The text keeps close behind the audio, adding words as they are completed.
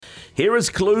Here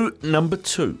is clue number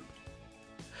 2.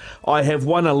 I have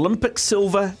won Olympic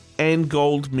silver and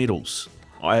gold medals.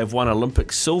 I have won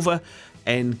Olympic silver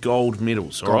and gold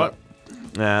medals, all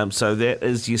right? So that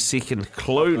is your second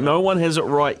clue. No one has it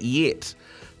right yet.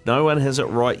 No one has it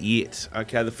right yet.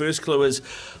 Okay, the first clue is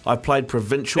I played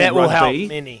provincial rugby. That will help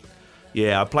many.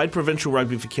 Yeah, I played provincial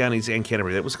rugby for counties and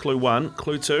Canterbury. That was clue 1.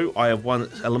 Clue 2, I have won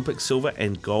Olympic silver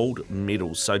and gold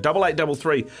medals. So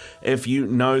 8833 if you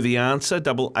know the answer.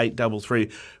 8833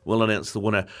 will announce the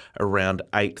winner around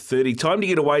 8:30. Time to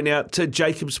get away now to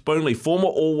Jacob Spoonley, former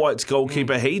All Whites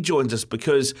goalkeeper. He joins us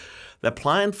because they're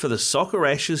playing for the Soccer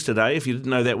Ashes today. If you didn't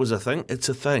know that was a thing, it's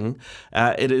a thing.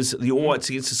 It is the All Whites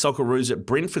against the Socceroos at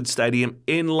Brentford Stadium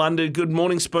in London. Good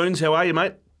morning, Spoons. How are you,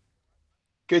 mate?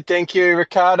 Good, thank you,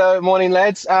 Ricardo. Morning,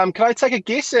 lads. Can I take a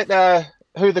guess at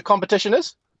who the competition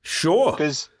is? Sure.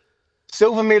 Because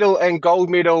silver medal and gold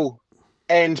medal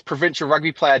and provincial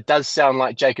rugby player does sound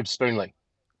like Jacob Spoonley.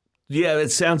 Yeah, it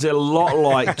sounds a lot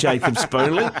like Jacob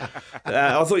Spoonley.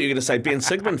 I thought you were going to say Ben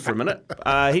Sigmund for a minute.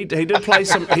 He did play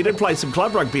some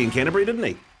club rugby in Canterbury, didn't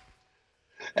he?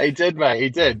 He did, mate. He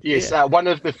did. Yes, Yeah. one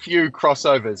of the few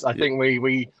crossovers. I think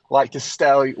we like to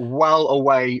stay well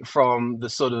away from the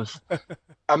sort of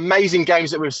amazing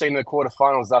games that we've seen in the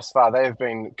quarterfinals thus far. They have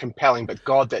been compelling, but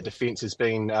God, that defence has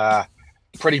been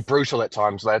pretty brutal at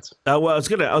times, lads. Well, I was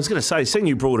gonna say, seeing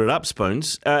you brought it up,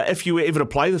 Spoons. If you were ever to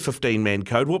play the 15-man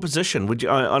code, what position would you?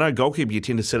 I know goalkeeper, you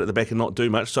tend to sit at the back and not do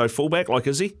much. So fullback, like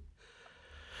Izzy.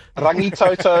 Rangi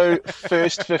Toto,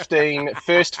 first 15,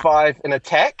 first 5 in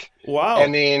attack. Wow.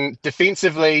 And then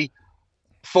defensively,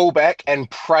 fullback,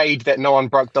 and prayed that no one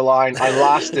broke the line. I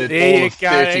lasted all of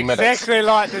 30 minutes. Exactly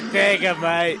like the dagger,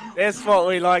 mate. That's what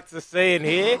we like to see in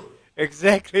here.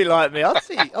 Exactly like me. I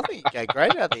think you go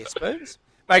great out there, Spoons.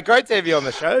 Mate, great to have you on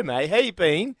the show, mate. How you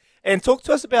been? And talk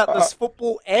to us about this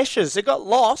football Ashes. It got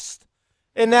lost,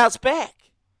 and now it's back.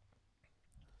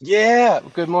 Yeah,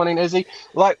 good morning, Izzy.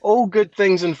 Like all good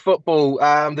things in football,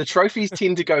 the trophies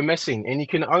tend to go missing, and you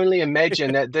can only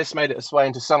imagine that this made its way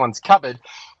into someone's cupboard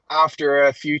after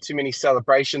a few too many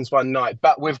celebrations one night.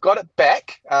 But we've got it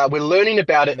back. We're learning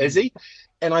about it, Izzy,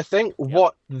 and I think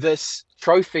what this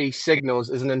trophy signals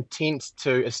is an intent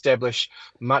to establish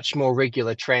much more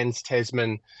regular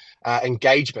trans-Tasman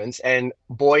engagements, and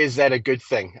boy, is that a good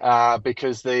thing,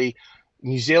 because the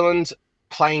New Zealand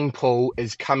playing pool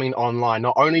is coming online.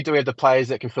 Not only do we have the players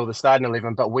that can fill the starting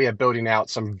 11, but we are building out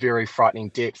some very frightening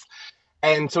depth.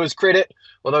 And to his credit,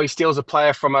 although he steals a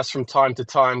player from us from time to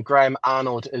time, Graham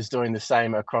Arnold is doing the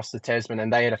same across the Tasman,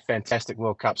 and they had a fantastic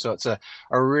World Cup. So it's a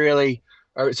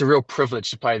real privilege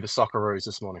to play the Socceroos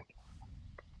this morning.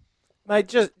 Mate,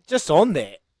 just on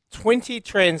that, 20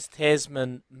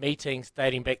 Trans-Tasman meetings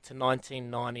dating back to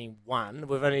 1991.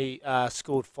 We've only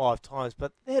scored 5 times,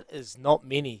 but that is not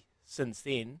many since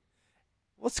then.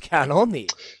 What's going on there?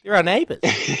 You're our neighbours.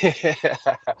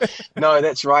 No,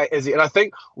 that's right, Izzy. And I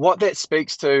think what that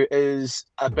speaks to is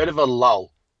a bit of a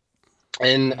lull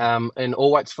in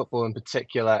All Whites football in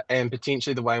particular, and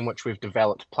potentially the way in which we've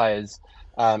developed players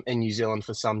in New Zealand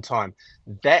for some time.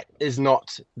 That is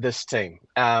not this team.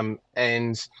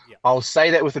 I'll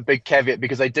say that with a big caveat,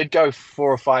 because they did go 4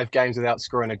 or 5 games without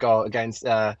scoring a goal against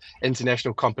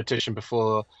international competition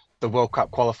before the World Cup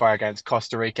qualifier against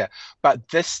Costa Rica. But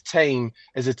this team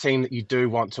is a team that you do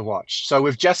want to watch. So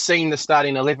we've just seen the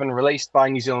starting 11 released by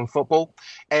New Zealand Football.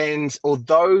 And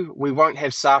although we won't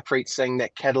have Sarpreet Singh,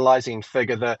 that catalysing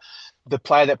figure, the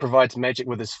player that provides magic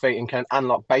with his feet and can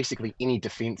unlock basically any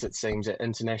defence, it seems, at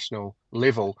international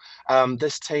level,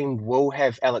 this team will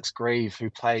have Alex Grieve,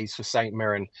 who plays for St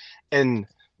Mirren in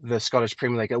the Scottish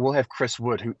Premier League. It will have Chris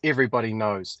Wood, who everybody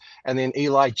knows. And then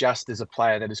Eli Just is a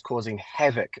player that is causing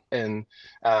havoc in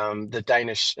the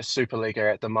Danish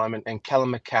Superliga at the moment. And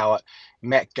Callum McCowart,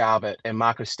 Matt Garbett, and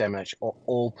Marco Stamenic are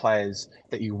all players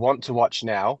that you want to watch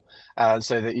now,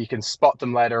 so that you can spot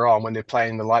them later on when they're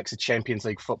playing the likes of Champions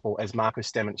League football, as Marco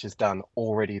Stamenic has done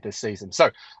already this season. So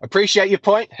appreciate your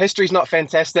point. History's not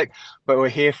fantastic, but we're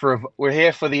here for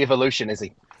the evolution,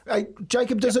 Izzy. Hey,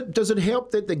 Jacob, does it help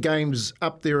that the game's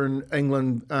up there in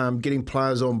England, getting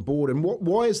players on board? And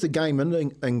why is the game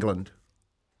in England?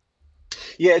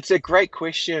 Yeah, it's a great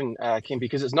question, Ken,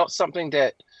 because it's not something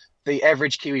that the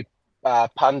average Kiwi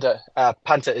punter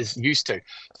is used to.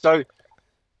 So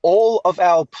all of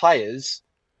our players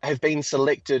have been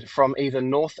selected from either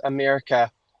North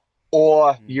America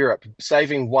or Europe,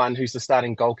 saving one who's the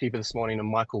starting goalkeeper this morning, and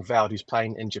Michael Veld, who's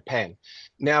playing in Japan.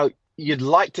 Now, you'd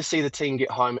like to see the team get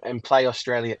home and play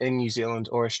Australia in New Zealand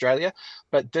or Australia,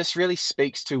 but this really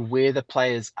speaks to where the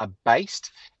players are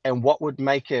based and what would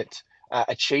make it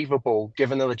achievable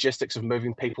given the logistics of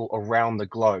moving people around the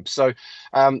globe. So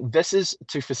this is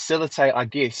to facilitate, I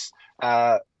guess,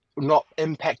 not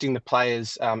impacting the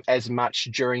players as much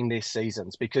during their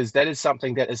seasons, because that is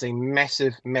something that is a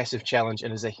massive, massive challenge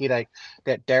and is a headache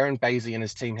that Darren Bazley and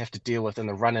his team have to deal with in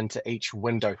the run into each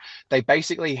window. They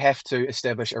basically have to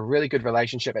establish a really good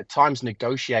relationship, at times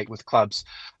negotiate with clubs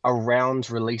around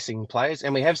releasing players.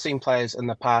 And we have seen players in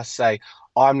the past say,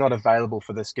 I'm not available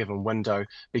for this given window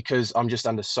because I'm just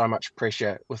under so much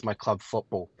pressure with my club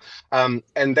football. And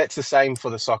that's the same for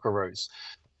the Socceroos.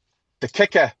 The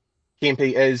kicker,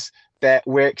 Kempe, is that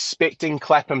we're expecting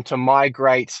Clapham to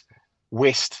migrate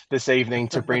west this evening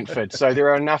to Brentford. So there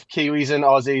are enough Kiwis and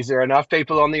Aussies, there are enough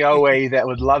people on the OE that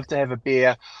would love to have a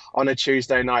beer on a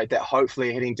Tuesday night that hopefully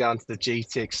are heading down to the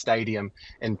GTEC Stadium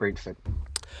in Brentford.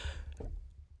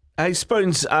 Hey,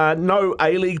 Spoons, no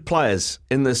A-League players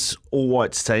in this All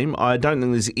Whites team. I don't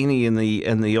think there's any in the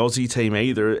Aussie team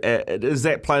either. Is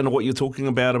that playing on what you're talking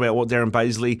about what Darren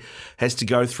Bazley has to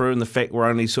go through and the fact we're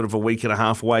only sort of a week and a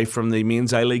half away from the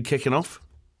men's A-League kicking off?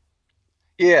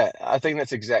 Yeah, I think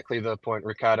that's exactly the point,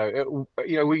 Ricardo.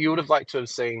 You would have liked to have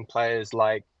seen players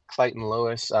like Clayton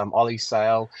Lewis, Ollie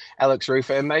Sale, Alex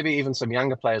Rufer, and maybe even some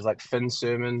younger players like Finn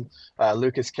Sermon,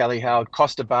 Lucas Kelly-Howard,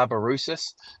 Costa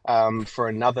Barbarousis, for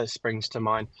another springs to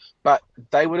mind. But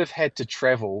they would have had to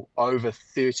travel over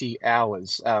 30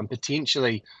 hours,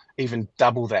 potentially even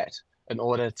double that, in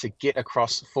order to get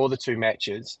across for the two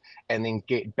matches and then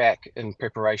get back in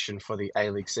preparation for the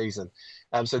A-League season.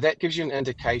 So that gives you an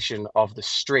indication of the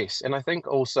stress. And I think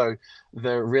also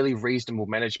the really reasonable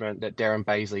management that Darren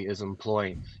Bazley is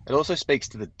employing. It also speaks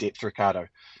to the depth, Ricardo.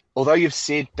 Although you've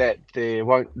said that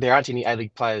there aren't any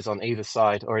A-League players on either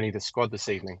side or in either squad this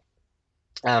evening,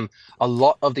 a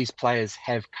lot of these players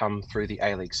have come through the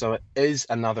A-League. So it is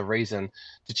another reason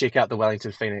to check out the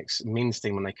Wellington Phoenix men's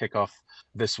team when they kick off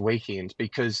this weekend,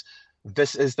 because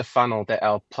this is the funnel that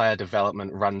our player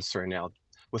development runs through now.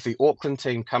 With the Auckland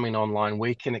team coming online,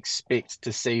 we can expect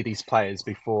to see these players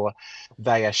before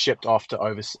they are shipped off to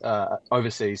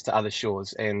overseas to other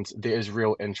shores. And there is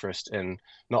real interest in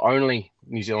not only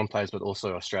New Zealand players, but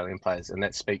also Australian players. And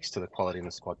that speaks to the quality in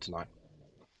the squad tonight.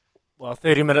 Well,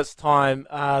 30 minutes time,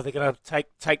 they're going to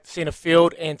take centre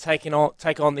field and take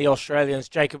on the Australians.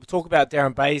 Jacob, talk about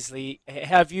Darren Bazley.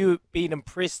 Have you been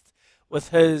impressed with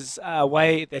his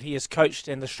way that he has coached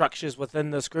and the structures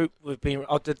within this group?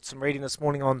 I did some reading this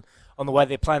morning on the way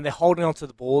they're playing. They're holding onto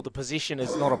the ball. The position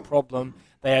is not a problem.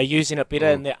 They are using it better,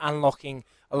 and they're unlocking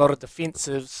a lot of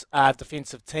defensive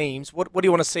teams. What do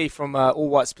you want to see from All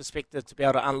White's perspective to be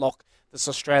able to unlock this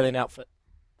Australian outfit?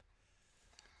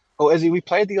 Well, Izzy, we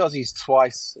played the Aussies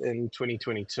twice in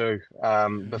 2022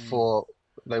 before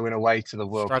they went away to the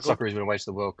Socceroos went away to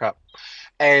the World Cup.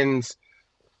 And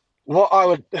what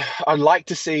I'd like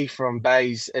to see from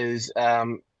Bays is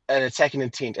an attacking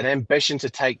intent, an ambition to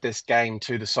take this game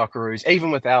to the Socceroos, even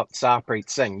without Sarpreet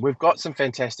Singh. We've got some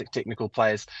fantastic technical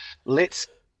players. Let's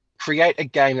create a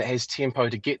game that has tempo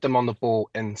to get them on the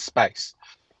ball in space.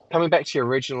 Coming back to your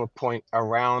original point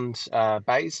around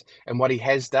Bays and what he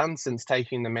has done since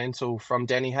taking the mantle from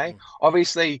Danny Hay,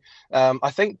 obviously,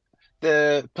 I think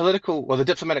the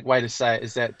diplomatic way to say it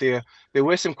is that there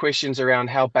were some questions around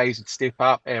how Bays would step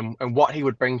up and what he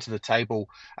would bring to the table,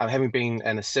 having been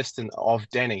an assistant of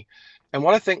Danny. And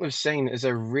what I think we've seen is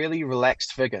a really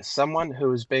relaxed figure, someone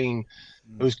who's going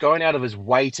out of his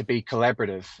way to be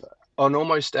collaborative, on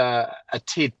almost a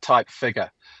Ted type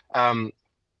figure.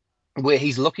 Where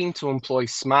he's looking to employ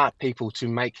smart people to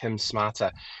make him smarter.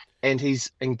 And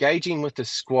he's engaging with the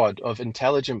squad of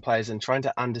intelligent players and trying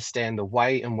to understand the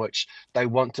way in which they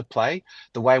want to play,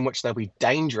 the way in which they'll be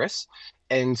dangerous,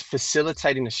 and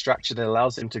facilitating a structure that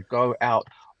allows them to go out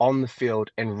on the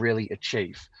field and really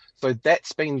achieve. So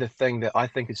that's been the thing that I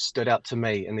think has stood out to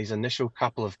me in these initial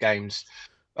couple of games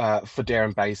for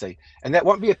Darren Bazley. And that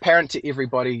won't be apparent to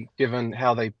everybody given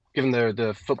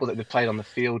the football that they've played on the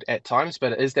field at times,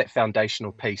 but it is that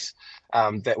foundational piece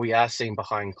that we are seeing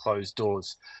behind closed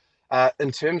doors.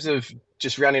 In terms of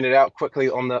just rounding it out quickly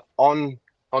on the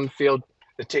on-field,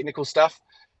 the technical stuff,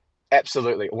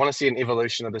 absolutely. I want to see an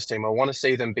evolution of this team. I want to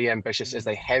see them be ambitious as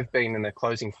they have been in the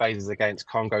closing phases against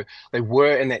Congo. They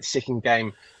were in that second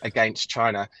game against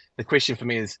China. The question for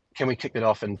me is, can we kick it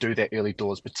off and do that early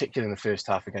doors, particularly in the first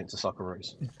half against the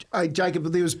Socceroos? Hey,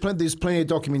 Jacob, there's plenty of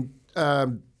documented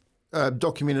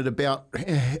about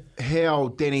how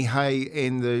Danny Hay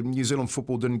and the New Zealand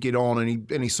football didn't get on,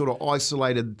 and he sort of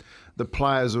isolated the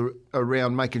players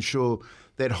around making sure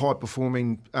that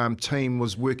high-performing team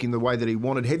was working the way that he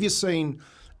wanted. Have you seen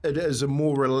it as a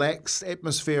more relaxed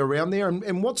atmosphere around there?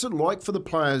 And what's it like for the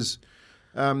players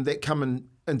that come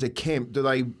into camp? Do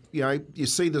they, you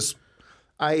see this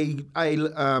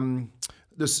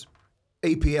this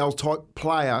EPL type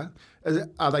player?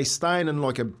 Are they staying in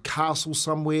like a castle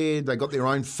somewhere? They got their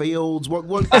own fields. What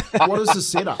is the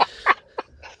setup?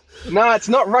 No, it's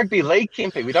not rugby league,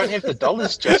 Kempy. We don't have the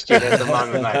dollars just yet at the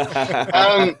moment,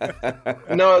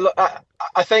 mate. No, look,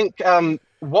 I think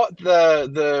what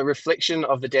the reflection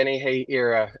of the Danny He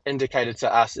era indicated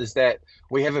to us is that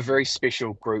we have a very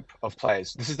special group of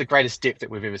players. This is the greatest depth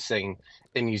that we've ever seen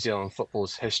in New Zealand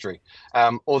football's history.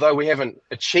 Although we haven't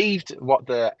achieved what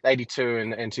the 82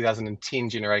 and 2010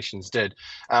 generations did,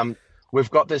 we've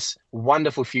got this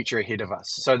wonderful future ahead of us.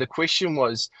 So the question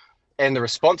was, and the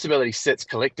responsibility sits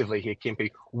collectively here,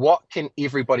 Kempy. What can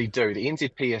everybody do? The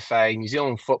NZPFA, New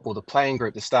Zealand football, the playing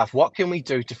group, the staff, what can we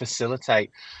do to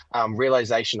facilitate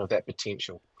realisation of that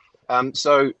potential?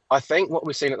 So I think what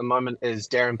we're seeing at the moment is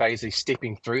Darren Bazley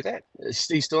stepping through that.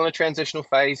 He's still in a transitional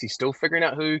phase. He's still figuring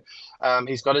out who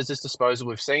he's got at his disposal.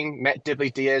 We've seen Matt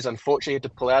Dibley-Diaz unfortunately had to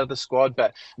pull out of the squad,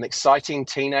 but an exciting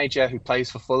teenager who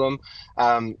plays for Fulham.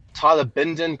 Tyler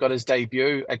Bindon got his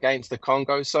debut against the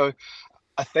Congo. So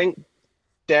I think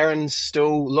Darren's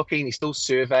still looking, he's still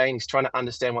surveying, he's trying to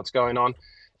understand what's going on.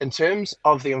 In terms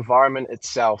of the environment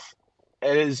itself,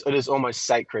 it is almost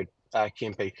sacred,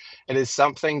 Kempy. It is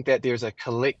something that there's a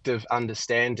collective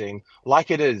understanding,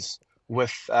 like it is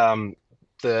with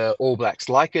the All Blacks,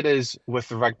 like it is with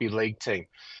the rugby league team.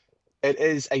 It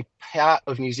is a part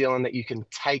of New Zealand that you can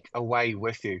take away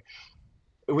with you.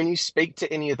 When you speak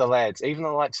to any of the lads, even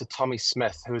the likes of Tommy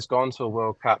Smith, who has gone to a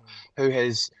World Cup, who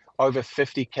has over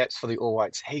 50 caps for the All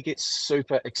Whites, he gets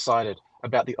super excited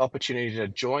about the opportunity to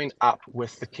join up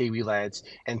with the Kiwi lads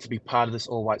and to be part of this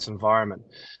All Whites environment.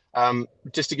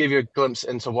 Just to give you a glimpse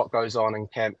into what goes on in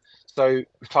camp. So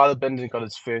Tyler Bindon got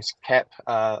his first cap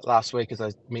last week, as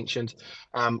I mentioned.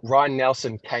 Ryan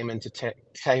Nelson came into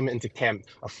camp,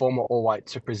 a former All White,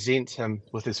 to present him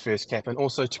with his first cap, and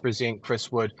also to present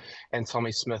Chris Wood and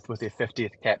Tommy Smith with their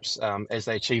 50th caps as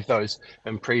they achieved those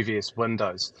in previous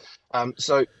windows.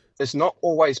 So it's not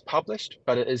always published,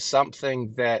 but it is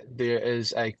something that there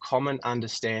is a common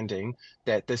understanding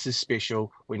that this is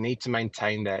special. We need to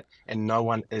maintain that, and no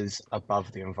one is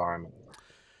above the environment.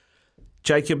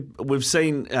 Jacob, we've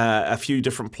seen a few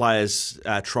different players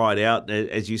try it out.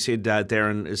 As you said,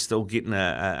 Darren is still getting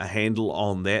a handle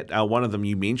on that. One of them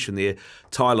you mentioned there,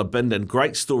 Tyler Bindon.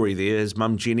 Great story there. His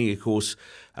mum Jenny, of course,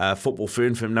 football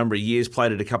fern for a number of years,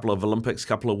 played at a couple of Olympics,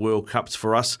 couple of World Cups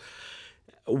for us.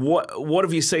 What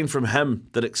have you seen from him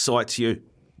that excites you?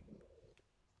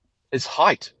 His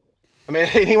height. I mean,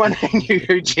 anyone who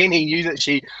knew Jenny knew that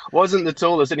she wasn't the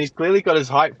tallest, and he's clearly got his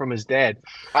height from his dad.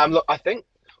 Look, I think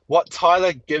what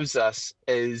Tyler gives us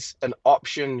is an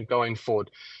option going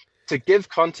forward. To give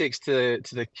context to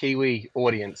the Kiwi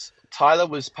audience, Tyler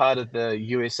was part of the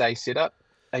USA setup.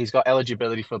 He's got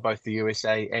eligibility for both the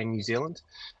USA and New Zealand.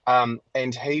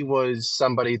 And he was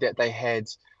somebody that they had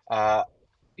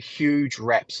huge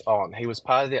raps on. He was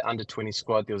part of their under-20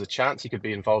 squad. There was a chance he could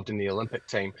be involved in the Olympic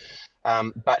team.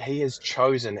 But he has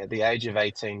chosen at the age of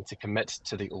 18 to commit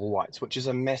to the All Whites, which is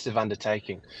a massive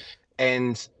undertaking.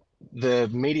 And the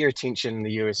media attention in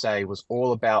the USA was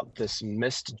all about this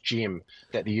missed gem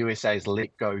that the USA has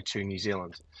let go to New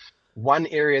Zealand. One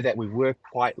area that we were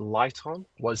quite light on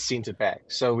was centre back.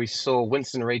 So we saw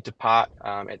Winston Reid depart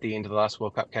at the end of the last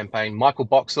World Cup campaign. Michael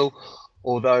Boxall,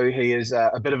 although he is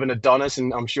a bit of an Adonis,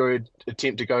 and I'm sure he'd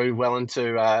attempt to go well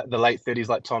into the late 30s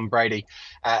like Tom Brady,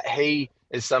 he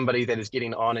is somebody that is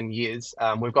getting on in years.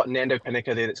 We've got Nando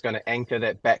Panica there that's going to anchor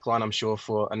that back line, I'm sure,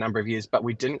 for a number of years, but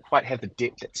we didn't quite have the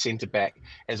depth at centre-back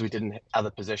as we did in other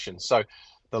positions. So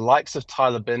the likes of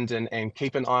Tyler Bindon, and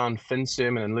keep an eye on Finn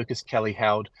Sermon and Lucas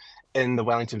Kelly-Held in the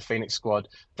Wellington Phoenix squad.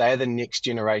 They are the next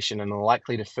generation and are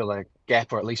likely to fill a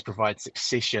gap, or at least provide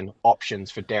succession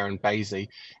options for Darren Bazley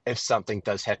if something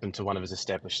does happen to one of his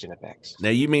established centre-backs. Now,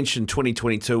 you mentioned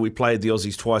 2022. We played the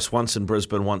Aussies twice, once in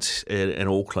Brisbane, once in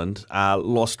Auckland.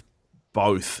 Lost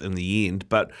both in the end,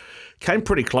 but came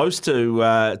pretty close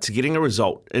to getting a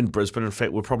result in Brisbane. In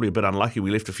fact, we're probably a bit unlucky.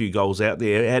 We left a few goals out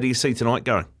there. How do you see tonight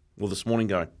going, or this morning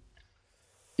going?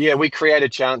 Yeah, we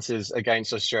created chances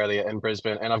against Australia in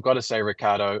Brisbane, and I've got to say,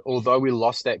 Ricardo, although we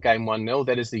lost that game 1-0,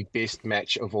 that is the best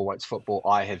match of All Whites football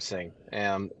I have seen.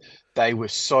 They were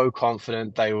so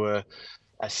confident. They were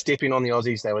stepping on the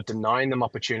Aussies. They were denying them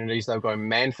opportunities. They were going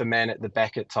man for man at the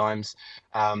back at times.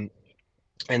 And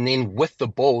then with the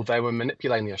ball, they were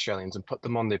manipulating the Australians and put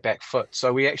them on their back foot.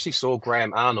 So we actually saw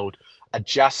Graham Arnold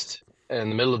adjust in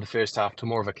the middle of the first half to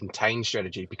more of a contained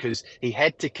strategy because he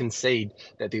had to concede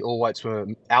that the All Whites were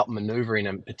outmanoeuvring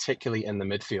him, particularly in the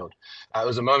midfield. It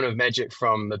was a moment of magic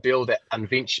from Mabille that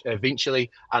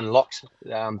eventually unlocked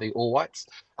the All Whites.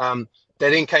 They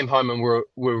then came home and were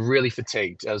really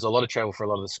fatigued. There was a lot of travel for a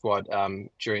lot of the squad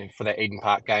for that Eden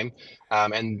Park game.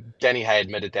 And Danny Hay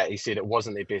admitted that. He said it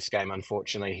wasn't their best game,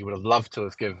 unfortunately. He would have loved to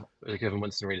have given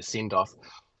Winston Reid a send-off.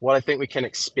 What I think we can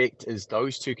expect is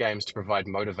those two games to provide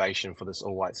motivation for this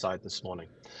all-white side this morning.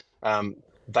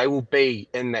 They will be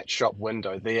in that shop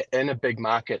window. They're in a big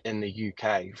market in the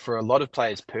UK. For a lot of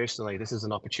players personally, this is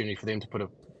an opportunity for them to put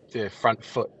their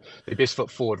best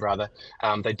foot forward rather.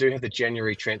 They do have the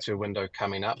January transfer window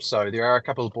coming up. So there are a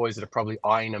couple of boys that are probably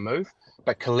eyeing a move,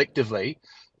 but collectively,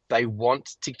 they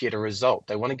want to get a result.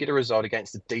 They want to get a result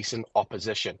against a decent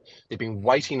opposition. They've been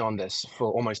waiting on this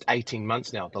for almost 18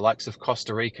 months now. The likes of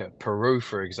Costa Rica, Peru,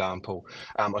 for example,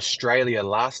 Australia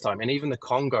last time, and even the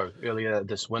Congo earlier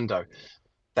this window.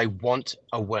 They want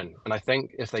a win. And I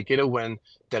think if they get a win,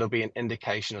 that'll be an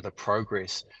indication of the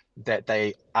progress that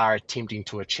they are attempting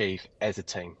to achieve as a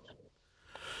team.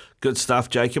 Good stuff,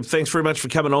 Jacob. Thanks very much for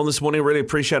coming on this morning. Really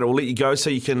appreciate it. We'll let you go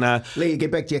so you can... let you get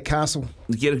back to your castle.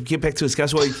 Get back to his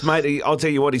castle. Well, mate, I'll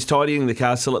tell you what, he's tidying the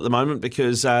castle at the moment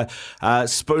because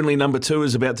Spoonley number 2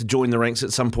 is about to join the ranks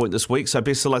at some point this week. So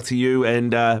best of luck to you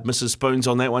and Mrs. Spoons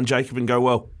on that one, Jacob, and go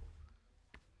well.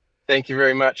 Thank you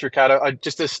very much, Ricardo.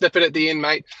 Just a snippet at the end,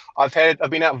 mate. I've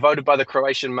been outvoted by the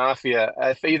Croatian Mafia.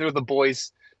 If either of the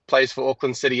boys plays for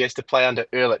Auckland City, he has to play under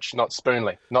Ehrlich, not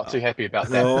Spoonley. Not too happy about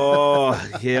that. Oh,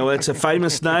 yeah, well, it's a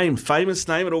famous name. Famous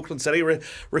name at Auckland City.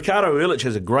 Ricardo Ehrlich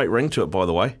has a great ring to it, by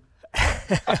the way.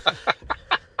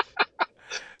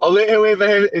 I'll let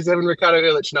whoever is having Ricardo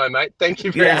Ehrlich know, mate. Thank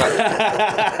you very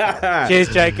much. Cheers,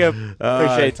 Jacob.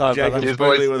 Appreciate your time, Jacob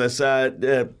brother. Spoonley with us,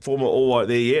 former All White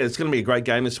there. Yeah, it's going to be a great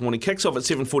game this morning. Kicks off at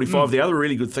 7:45. The other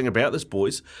really good thing about this,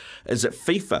 boys, is that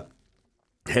FIFA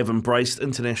have embraced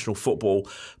international football,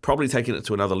 probably taking it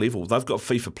to another level. They've got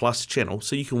FIFA Plus channel,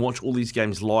 so you can watch all these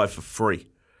games live for free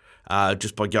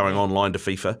just by going online to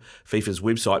FIFA's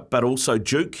website. But also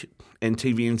Duke and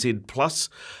TVNZ Plus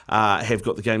have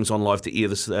got the games on live to air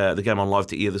the game on live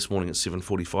to air this morning at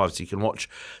 7:45, so you can watch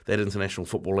that international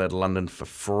football out of London for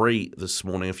free this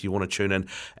morning if you want to tune in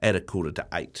at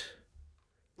 7:45.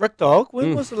 Rick Dog,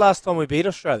 when was the last time we beat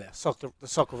Australia? The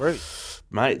Socceroos.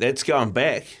 Mate, that's going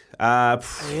back.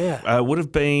 Yeah. Would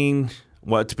have been,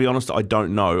 well, to be honest, I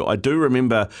don't know. I do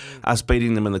remember us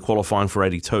beating them in the qualifying for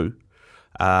 82,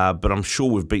 but I'm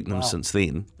sure we've beaten them since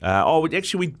then.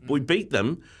 We beat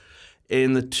them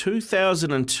in the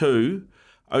 2002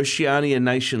 Oceania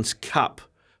Nations Cup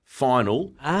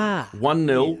final. 1-0,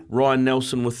 yeah. Ryan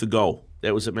Nelson with the goal.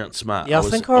 That was at Mount Smart. Yeah, I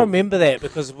think I remember that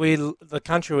because the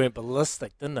country went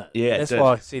ballistic, didn't it? Yeah, that's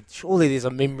why I said surely there's a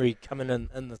memory coming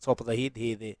in the top of the head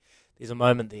here. There's a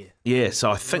moment there. Yeah, so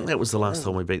I think that was the last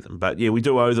time we beat them. But yeah, we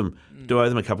do owe them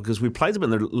a couple because we played them in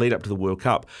the lead up to the World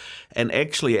Cup and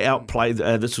actually outplayed.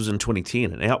 This was in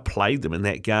 2010 and outplayed them in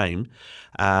that game.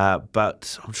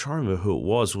 But I'm trying to remember who it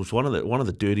was. It was one of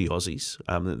the dirty Aussies.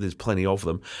 There's plenty of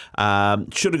them.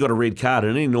 Should have got a red card.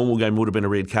 In any normal game would have been a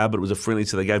red card, but it was a friendly,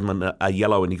 so they gave him a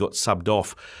yellow, and he got subbed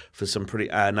off for some pretty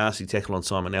nasty tackle on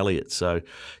Simon Elliott. So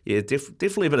yeah,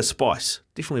 definitely a bit of spice.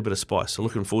 Definitely a bit of spice. So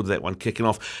looking forward to that one kicking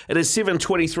off. It is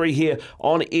 7:23 here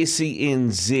on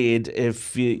SENZ.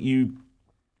 If you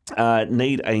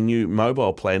need a new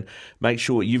mobile plan, make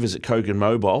sure you visit Kogan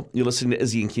Mobile. You're listening to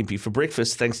Izzy and Kempy for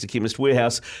breakfast, thanks to Chemist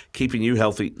Warehouse, keeping you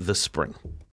healthy this spring.